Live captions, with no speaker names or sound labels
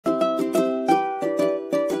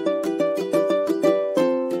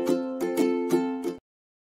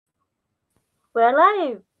We're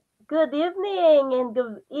live. Good evening and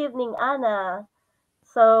good evening, Anna.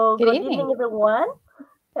 So, Good good evening. evening, everyone.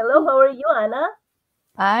 Hello, how are you, Anna?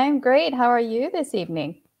 I'm great. How are you this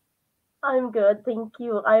evening? I'm good, thank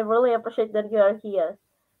you. I really appreciate that you are here.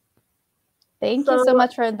 Thank you So, so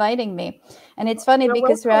much for inviting me. And it's funny you're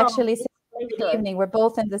because we're welcome. actually It's saying a good pleasure. evening. We're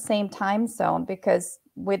both in the same time zone because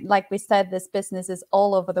like we said, this business is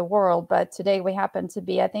all over the world, but today we happen to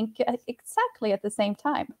be, I think, exactly at the same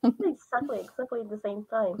time. Exactly at the same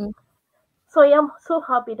time. So, I am so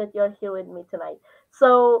happy that you're here with me tonight.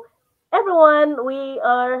 So, everyone, we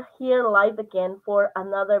are here live again for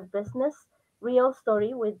another business real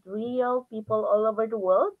story with real people all over the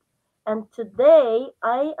world. And today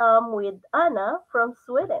I am with Anna from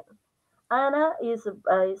Sweden. Anna is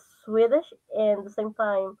Swedish and at the same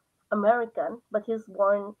time American, but she's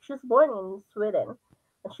born in Sweden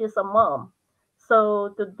and she's a mom.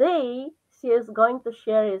 So today she is going to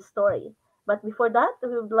share his story. But before that,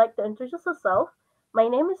 we would like to introduce herself. My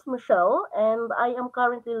name is Michelle and I am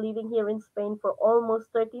currently living here in Spain for almost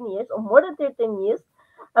 13 years or more than 13 years.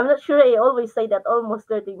 I'm not sure I always say that almost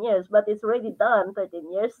 13 years, but it's already done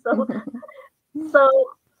 13 years. So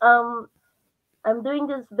um I'm doing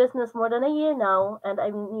this business more than a year now, and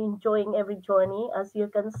I'm enjoying every journey, as you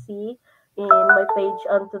can see in my page.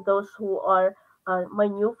 And to those who are my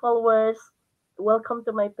new followers, welcome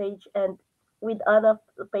to my page. And with Anna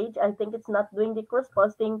page, I think it's not doing the cross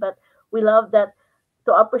posting, but we love that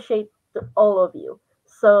to appreciate to all of you.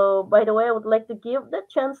 So, by the way, I would like to give the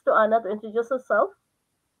chance to Anna to introduce herself.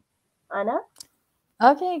 Anna?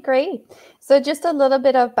 Okay, great. So, just a little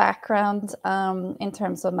bit of background in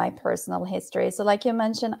terms of my personal history. So, like you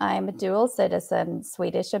mentioned, I'm a dual citizen,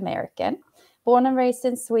 Swedish American. Born and raised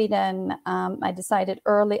in Sweden, I decided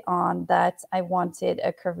early on that I wanted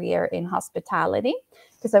a career in hospitality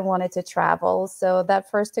because I wanted to travel. So, that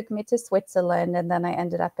first took me to Switzerland, and then I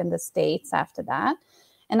ended up in the States after that.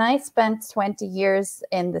 And I spent 20 years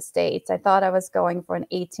in the States. I thought I was going for an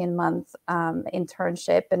 18-month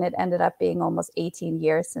internship, and it ended up being almost 18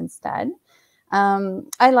 years instead.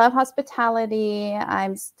 I love hospitality.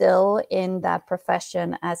 I'm still in that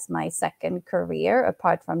profession as my second career,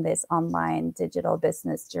 apart from this online digital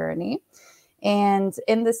business journey. And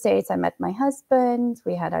in the States, I met my husband.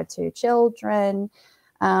 We had our two children.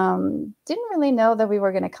 Didn't really know that we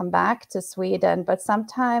were going to come back to Sweden, but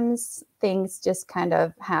sometimes things just kind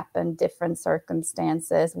of happen, different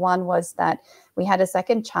circumstances. One was that we had a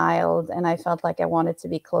second child, and I felt like I wanted to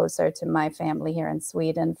be closer to my family here in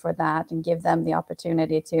Sweden for that and give them the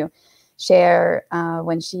opportunity to share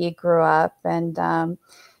when she grew up. And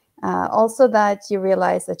also that you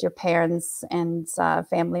realize that your parents and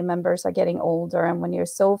family members are getting older, and when you're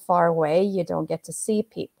so far away, you don't get to see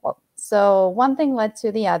people. So one thing led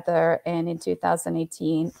to the other, and in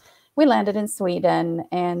 2018, we landed in Sweden,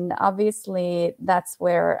 and obviously that's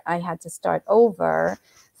where I had to start over,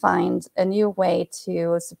 find a new way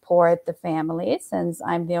to support the family since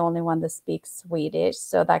I'm the only one that speaks Swedish.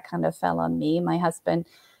 So that kind of fell on me. My husband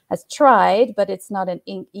has tried, but it's not an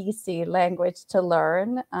easy language to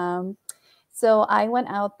learn. So I went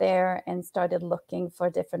out there and started looking for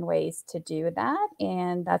different ways to do that.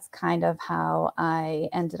 And that's kind of how I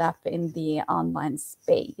ended up in the online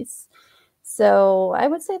space. So I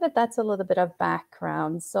would say that that's a little bit of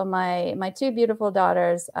background. So my two beautiful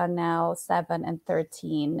daughters are now 7 and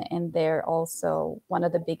 13, and they're also one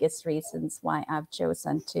of the biggest reasons why I've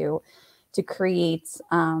chosen to create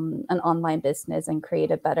an online business and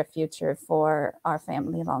create a better future for our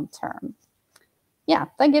family long term. Yeah,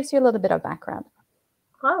 that gives you a little bit of background.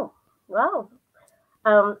 Wow. Wow.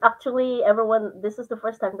 Actually, everyone, this is the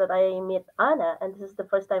first time that I meet Anna, and this is the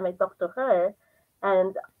first time I talk to her.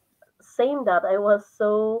 And saying that, I was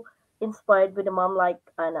so inspired with a mom like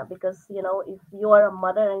Anna because if you are a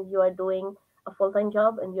mother and you are doing a full time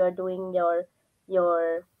job and you are doing your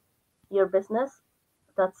your business,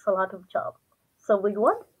 that's a lot of job. So we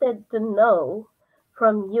wanted to know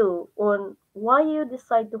from you on why you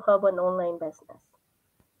decide to have an online business.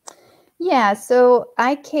 Yeah, so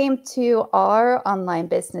I came to our online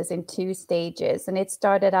business in two stages. And it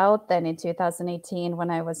started out then in 2018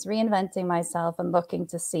 when I was reinventing myself and looking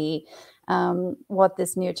to see what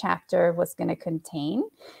this new chapter was going to contain.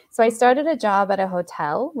 So I started a job at a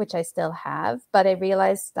hotel, which I still have, but I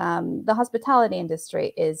realized the hospitality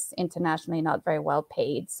industry is internationally not very well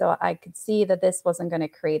paid. So I could see that this wasn't going to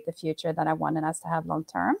create the future that I wanted us to have long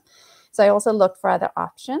term. So I also looked for other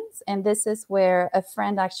options. And this is where a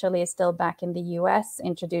friend actually is still back in the US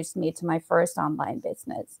introduced me to my first online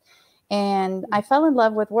business. And I fell in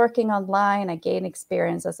love with working online. I gained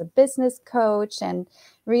experience as a business coach and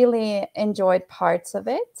really enjoyed parts of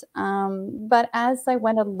it. But as I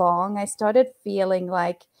went along, I started feeling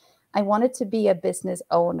like I wanted to be a business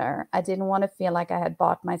owner. I didn't want to feel like I had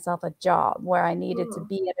bought myself a job where I needed to Mm.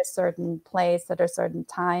 be at a certain place at a certain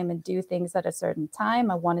time and do things at a certain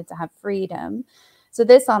time. I wanted to have freedom. So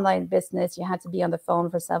this online business, you had to be on the phone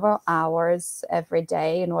for several hours every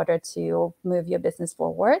day in order to move your business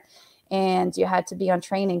forward. And you had to be on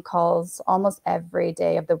training calls almost every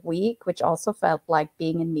day of the week, which also felt like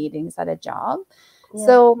being in meetings at a job. Yeah.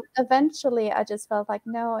 So eventually I just felt like,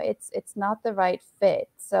 no, it's not the right fit.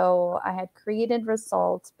 So I had created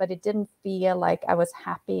results, but it didn't feel like I was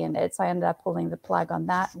happy in it. So I ended up pulling the plug on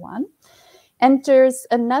that one. Enters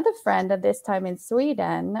another friend, at this time in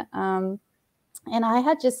Sweden. And I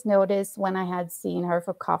had just noticed when I had seen her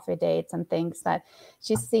for coffee dates and things that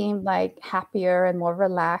she seemed like happier and more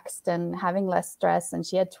relaxed and having less stress. And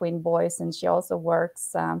she had twin boys and she also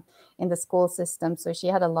works in the school system. So she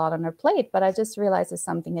had a lot on her plate. But I just realized that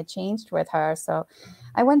something had changed with her. So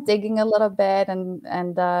I went digging a little bit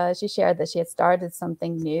and she shared that she had started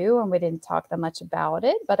something new and we didn't talk that much about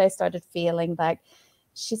it. But I started feeling like,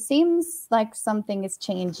 she seems like something is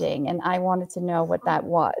changing and I wanted to know what that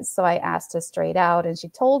was. So I asked her straight out and she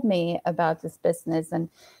told me about this business and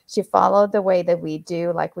she followed the way that we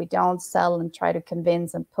do. Like we don't sell and try to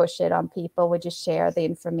convince and push it on people. We just share the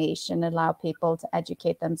information, allow people to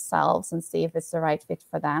educate themselves and see if it's the right fit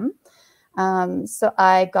for them. So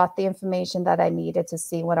I got the information that I needed to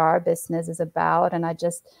see what our business is about. And I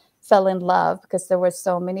just fell in love because there were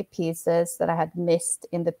so many pieces that I had missed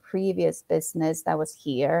in the previous business that was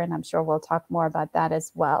here. And I'm sure we'll talk more about that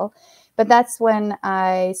as well. But that's when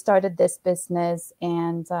I started this business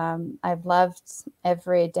and I've loved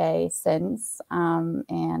every day since.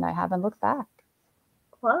 And I haven't looked back.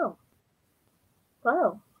 Wow.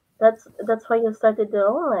 Wow. That's why you started the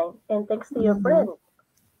online, and thanks to your Hmm. friend.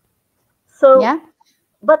 So, Yeah.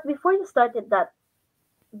 but before you started that,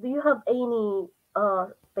 do you have any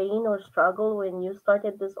pain or struggle when you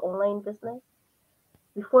started this online business?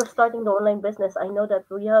 Before starting the online business, I know that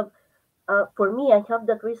we have for me, I have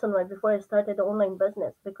that reason why before I started the online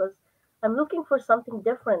business because I'm looking for something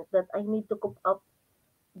different that I need to cook up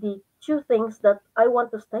the two things that I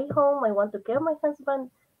want to stay home, I want to care my husband,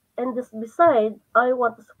 and this beside I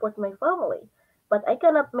want to support my family. But I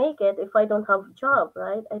cannot make it if I don't have a job,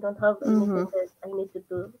 right? I don't have anything Hmm. that I need to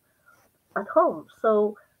do at home.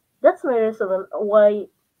 So that's my reason why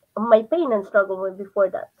my pain and struggle were before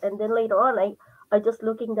that. And then later on I just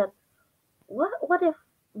looking that what if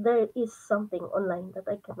there is something online that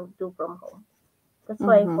I can do from home? That's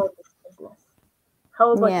why I Hmm. found this business.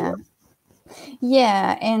 How about Yeah. you?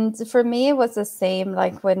 Yeah, and for me it was the same.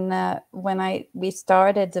 Like when I we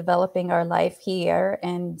started developing our life here,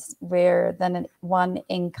 and we're then a one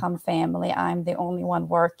income family. I'm the only one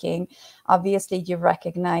working. Obviously, you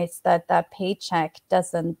recognize that that paycheck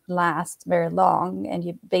doesn't last very long, and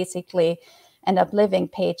you basically end up living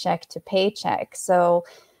paycheck to paycheck. So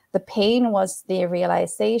the pain was the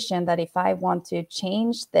realization that if I want to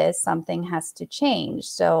change this, something has to change.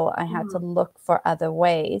 So I had to Mm, look for other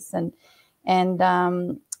ways and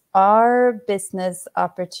our business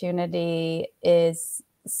opportunity is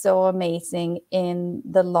so amazing in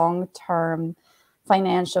the long term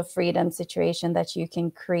financial freedom situation that you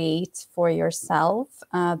can create for yourself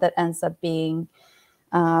that ends up being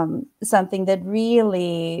something that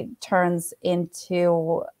really turns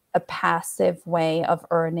into a passive way of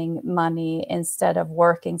earning money instead of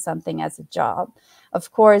working something as a job.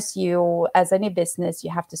 Of course, you, as any business, you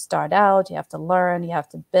have to start out, you have to learn, you have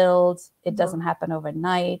to build. It mhm. doesn't happen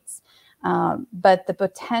overnight. But the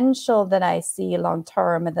potential that I see long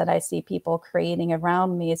term and that I see people creating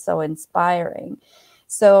around me is so inspiring.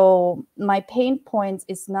 So my pain points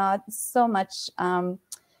is not so much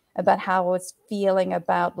about how I was feeling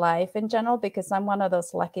about life in general, because I'm one of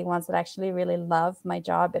those lucky ones that actually really love my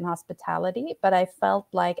job in hospitality. But I felt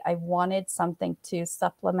like I wanted something to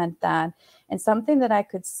supplement that and something that I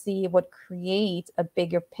could see would create a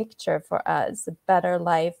bigger picture for us, a better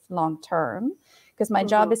life long term. Because my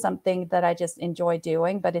job Mhm. is something that I just enjoy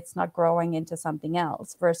doing, but it's not growing into something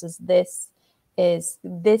else versus this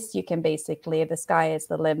you can basically, the sky is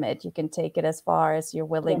the limit. You can take it as far as you're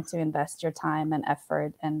willing Yes. to invest your time and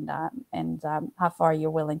effort and how far you're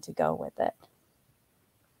willing to go with it.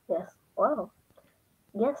 Yes. Wow.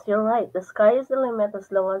 Yes, you're right. The sky is the limit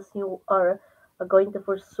as long as you are going to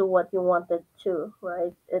pursue what you wanted to,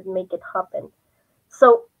 right? And make it happen.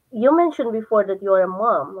 So you mentioned before that you are a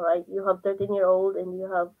mom, right? You have 13-year-old and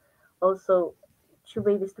you have also two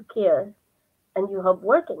babies to care and you have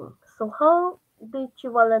working. So how did you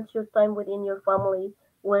balance your time within your family,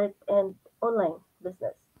 work, and online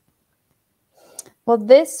business? Well,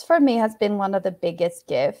 this for me has been one of the biggest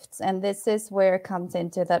gifts. And this is where it comes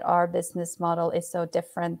into that our business model is so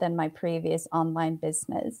different than my previous online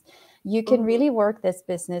business. You can Mm-hmm. really work this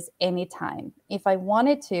business anytime. If I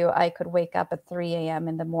wanted to, I could wake up at 3 a.m.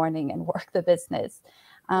 in the morning and work the business.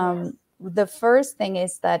 Yes. The first thing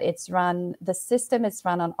is that the system is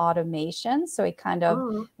run on automation. So it kind of,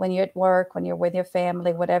 Mm-hmm. when you're at work, when you're with your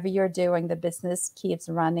family, whatever you're doing, the business keeps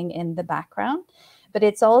running in the background. But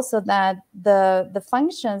it's also that the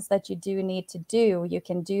functions that you do need to do, you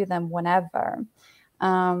can do them whenever.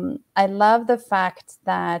 I love the fact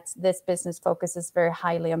that this business focuses very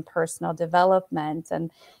highly on personal development,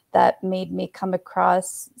 and that made me come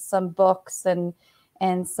across some books and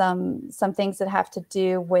some things that have to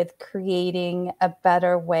do with creating a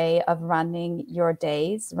better way of running your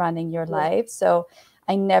days, running your Yes. life. So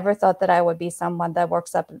I never thought that I would be someone that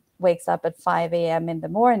wakes up at 5 a.m. in the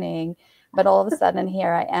morning, but all of a sudden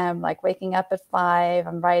here I am, like waking up at 5,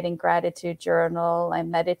 I'm writing gratitude journal, I'm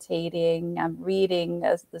meditating, I'm reading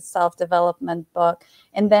the self-development book,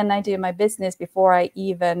 and then I do my business before I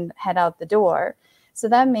even head out the door. So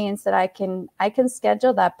that means that I can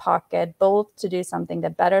schedule that pocket both to do something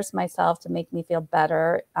that betters myself, to make me feel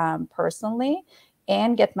better personally,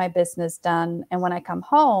 and get my business done. And when I come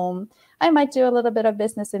home, I might do a little bit of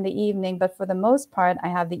business in the evening, but for the most part, I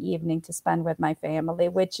have the evening to spend with my family,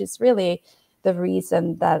 which is really the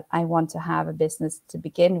reason that I want to have a business to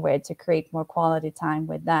begin with, to create more quality time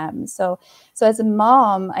with them. So as a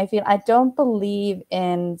mom, I feel I don't believe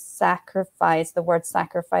in sacrifice, the word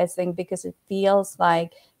sacrificing, because it feels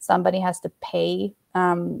like somebody has to pay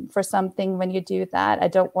for something when you do that. I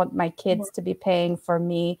don't want my kids Yes. to be paying for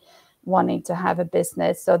me wanting to have a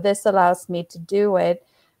business. So this allows me to do it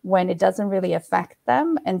when it doesn't really affect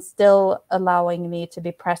them, and still allowing me to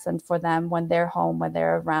be present for them when they're home, when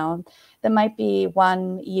they're around. There might be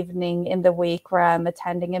one evening in the week where I'm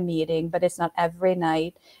attending a meeting, but it's not every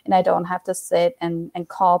night. And I don't have to sit and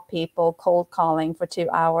call people, cold calling for 2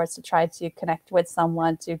 hours to try to connect with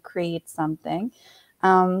someone to create something.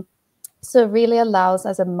 Um, so it really allows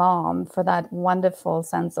as a mom for that wonderful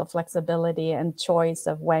sense of flexibility and choice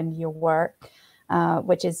of when you work,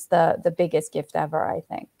 which is the biggest gift ever, I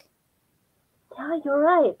think. Yeah, you're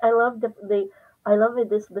right. I love the I love it,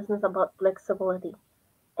 this business about flexibility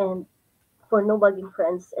and for no bugging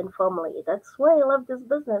friends and family. That's why I love this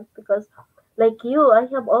business because, like you, I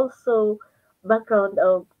have also background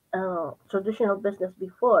of traditional business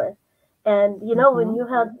before, and you know when Mm-hmm. you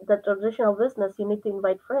have the traditional business, you need to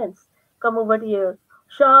invite friends come over to your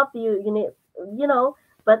shop. You need you know,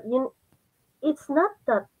 but it's not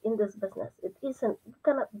that in this business. It isn't. You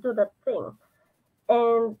cannot do that thing,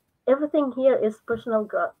 and everything here is personal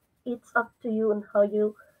growth. It's up to you on how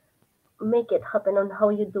you make it happen, on how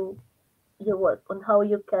you do your work, on how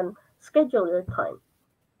you can schedule your time.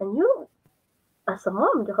 And you, as a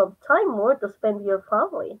mom, you have time more to spend with your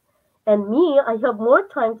family. And me, I have more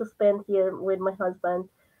time to spend here with my husband.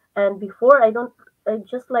 And before, I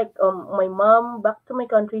just like my mom back to my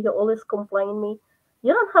country, he always complained me,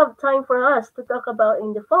 you don't have time for us to talk about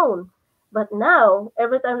in the phone. But now,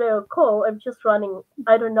 every time they call, I'm just running,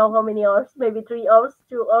 I don't know how many hours, maybe 3 hours,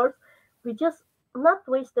 2 hours. We just not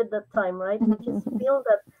wasted that time, right? We just feel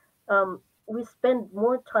that we spend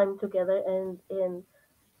more time together and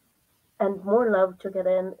more love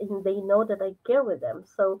together, and they know that I care with them.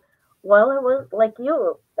 So while I was like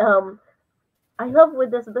you, I love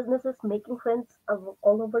with this businesses making friends of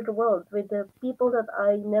all over the world with the people that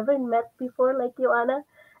I never met before, like you, Anna,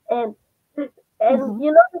 and and Mm-hmm.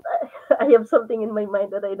 you know I have something in my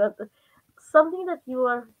mind that I don't, something that you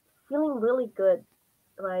are feeling really good,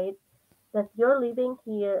 right? That you're living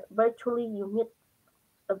here virtually, you meet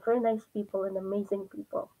a very nice people and amazing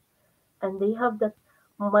people, and they have that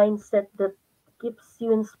mindset that keeps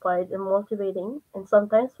you inspired and motivating. And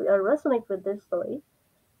sometimes we are resonate with their story,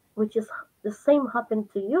 which is the same happened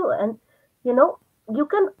to you. And you know, you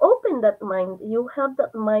can open that mind. You have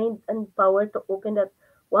that mind and power to open that.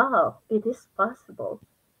 Wow, it is possible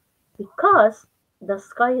because the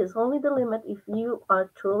sky is only the limit if you are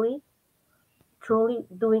truly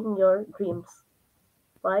doing your dreams,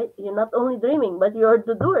 right? You're not only dreaming, but you're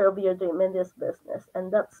the doer of your dream in this business, and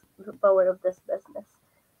that's the power of this business.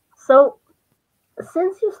 So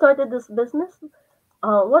since you started this business,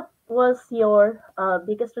 what was your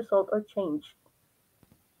biggest result or change?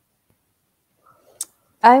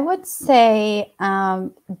 I would say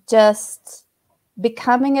just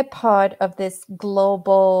becoming a part of this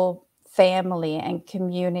global family and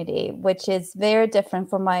community, which is very different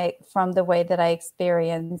from the way that I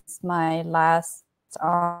experienced my last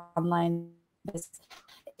online business.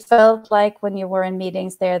 It felt like when you were in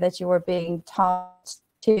meetings there that you were being taught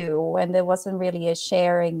to, and there wasn't really a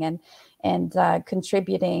sharing and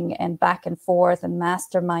contributing and back and forth and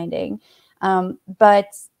masterminding. But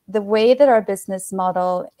the way that our business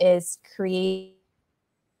model is created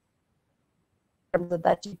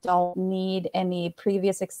that you don't need any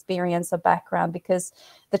previous experience or background, because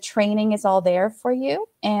the training is all there for you.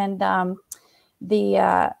 And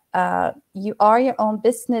you are your own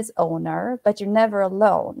business owner, but you're never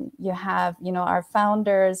alone. You have, our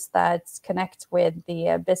founders that connect with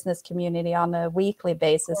the business community on a weekly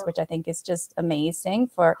basis, which I think is just amazing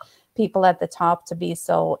for people at the top to be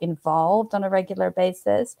so involved on a regular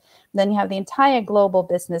basis. Then you have the entire global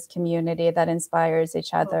business community that inspires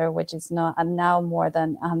each other, which is now more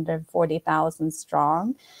than 140,000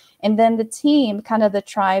 strong. And then the team, kind of the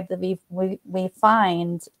tribe that we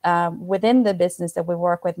find within the business that we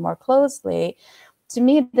work with more closely. To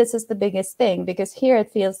me, this is the biggest thing, because here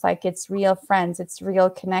it feels like it's real friends, it's real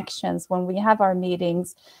connections. When we have our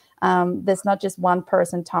meetings, there's not just one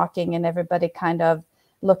person talking and everybody kind of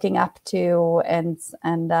looking up to and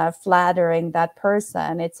flattering that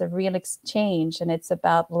person. It's a real exchange, and it's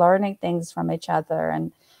about learning things from each other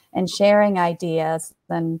and sharing ideas.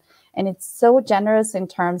 And it's so generous in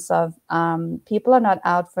terms of people are not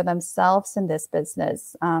out for themselves in this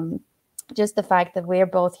business. Just the fact that we're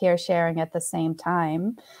both here sharing at the same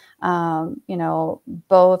time,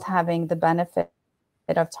 both having the benefit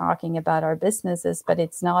of talking about our businesses, but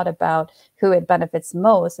it's not about who it benefits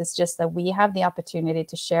most. It's just that we have the opportunity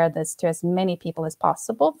to share this to as many people as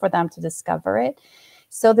possible for them to discover it.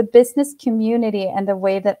 So the business community and the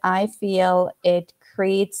way that I feel it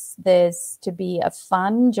creates this to be a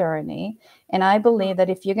fun journey. And I believe that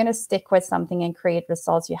if you're going to stick with something and create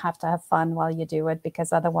results, you have to have fun while you do it,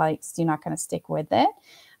 because otherwise you're not going to stick with it.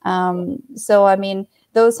 So, I mean,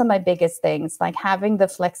 those are my biggest things, like having the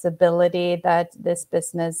flexibility that this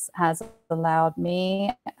business has allowed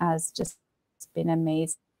me has just been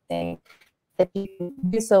amazing. That you can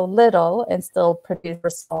do so little and still produce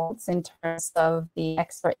results in terms of the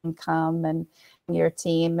extra income, and your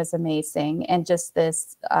team is amazing, and just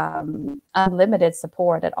this unlimited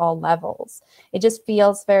support at all levels. It just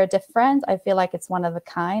feels very different. I feel like it's one of a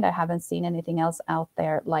kind. I haven't seen anything else out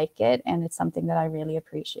there like it, and it's something that I really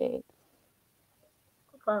appreciate.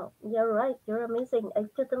 Wow, you're right. You're amazing. I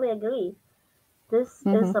totally agree. This is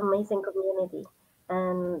Mm-hmm. amazing community,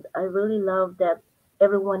 and I really love that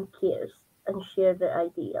everyone cares and share their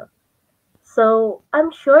idea. So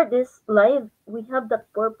I'm sure this live we have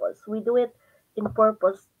that purpose. We do it in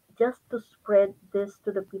purpose just to spread this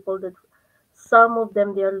to the people that some of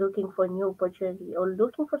them they are looking for new opportunity or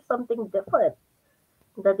looking for something different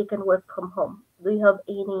that they can work from home. Do you have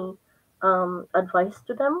any advice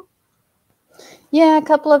to them? Yeah, a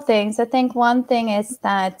couple of things. I think one thing is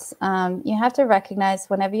that you have to recognize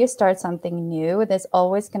whenever you start something new, there's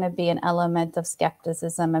always going to be an element of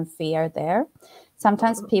skepticism and fear there.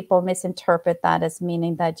 Sometimes Mhm. people misinterpret that as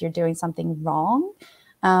meaning that you're doing something wrong.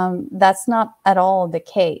 That's not at all the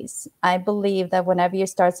case. I believe that whenever you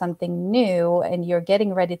start something new and you're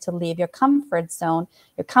getting ready to leave your comfort zone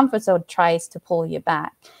tries to pull you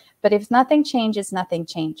back. But if nothing changes, nothing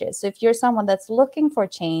changes. So if you're someone that's looking for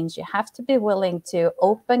change, you have to be willing to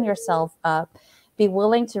open yourself up, be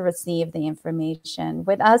willing to receive the information.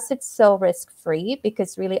 With us, it's so risk-free,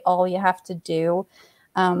 because really all you have to do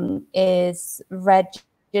is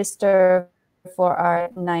register for our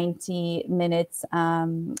 90-minute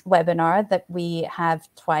webinar that we have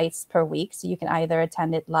twice per week. So you can either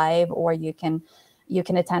attend it live, or you can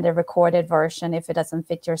attend a recorded version if it doesn't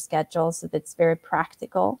fit your schedule. So that's very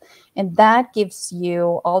practical. And that gives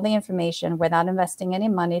you all the information without investing any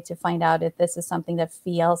money to find out if this is something that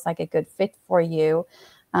feels like a good fit for you.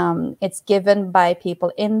 It's given by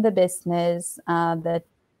people in the business that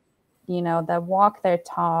walk their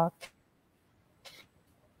talk,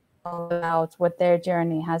 about what their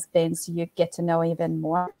journey has been, so you get to know even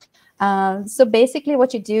more. So basically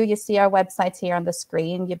what you do, you see our websites here on the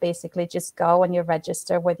screen. You basically just go and you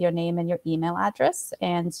register with your name and your email address,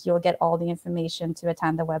 and you'll get all the information to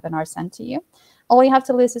attend the webinar sent to you. All you have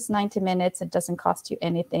to lose is 90 minutes. It doesn't cost you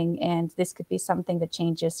anything, and this could be something that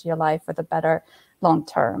changes your life for the better long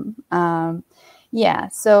term. Yeah,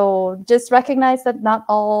 so just recognize that not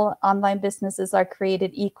all online businesses are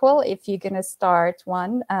created equal. If you're going to start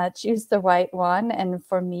one, choose the right one. And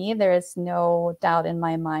for me, there is no doubt in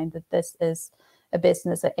my mind that this is a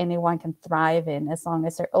business that anyone can thrive in, as long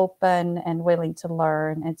as they're open and willing to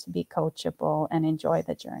learn and to be coachable and enjoy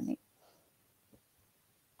the journey.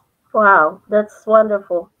 Wow, that's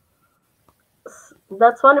wonderful.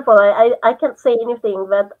 That's wonderful. I can't say anything,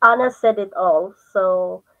 but Anna said it all.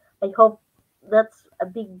 So I hope that's a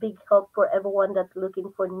big, big help for everyone that's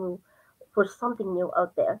looking for new, for something new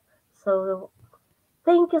out there. So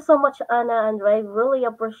thank you so much, Anna, and I really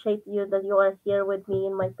appreciate you that you are here with me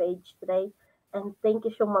in my page today. And thank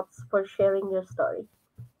you so much for sharing your story.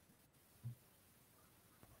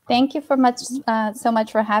 Thank you so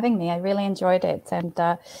much for having me. I really enjoyed it. And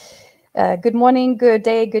good morning, good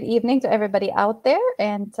day, good evening to everybody out there.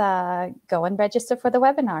 And go and register for the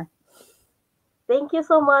webinar. Thank you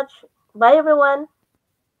so much. Bye, everyone.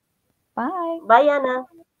 Bye. Bye, Anna.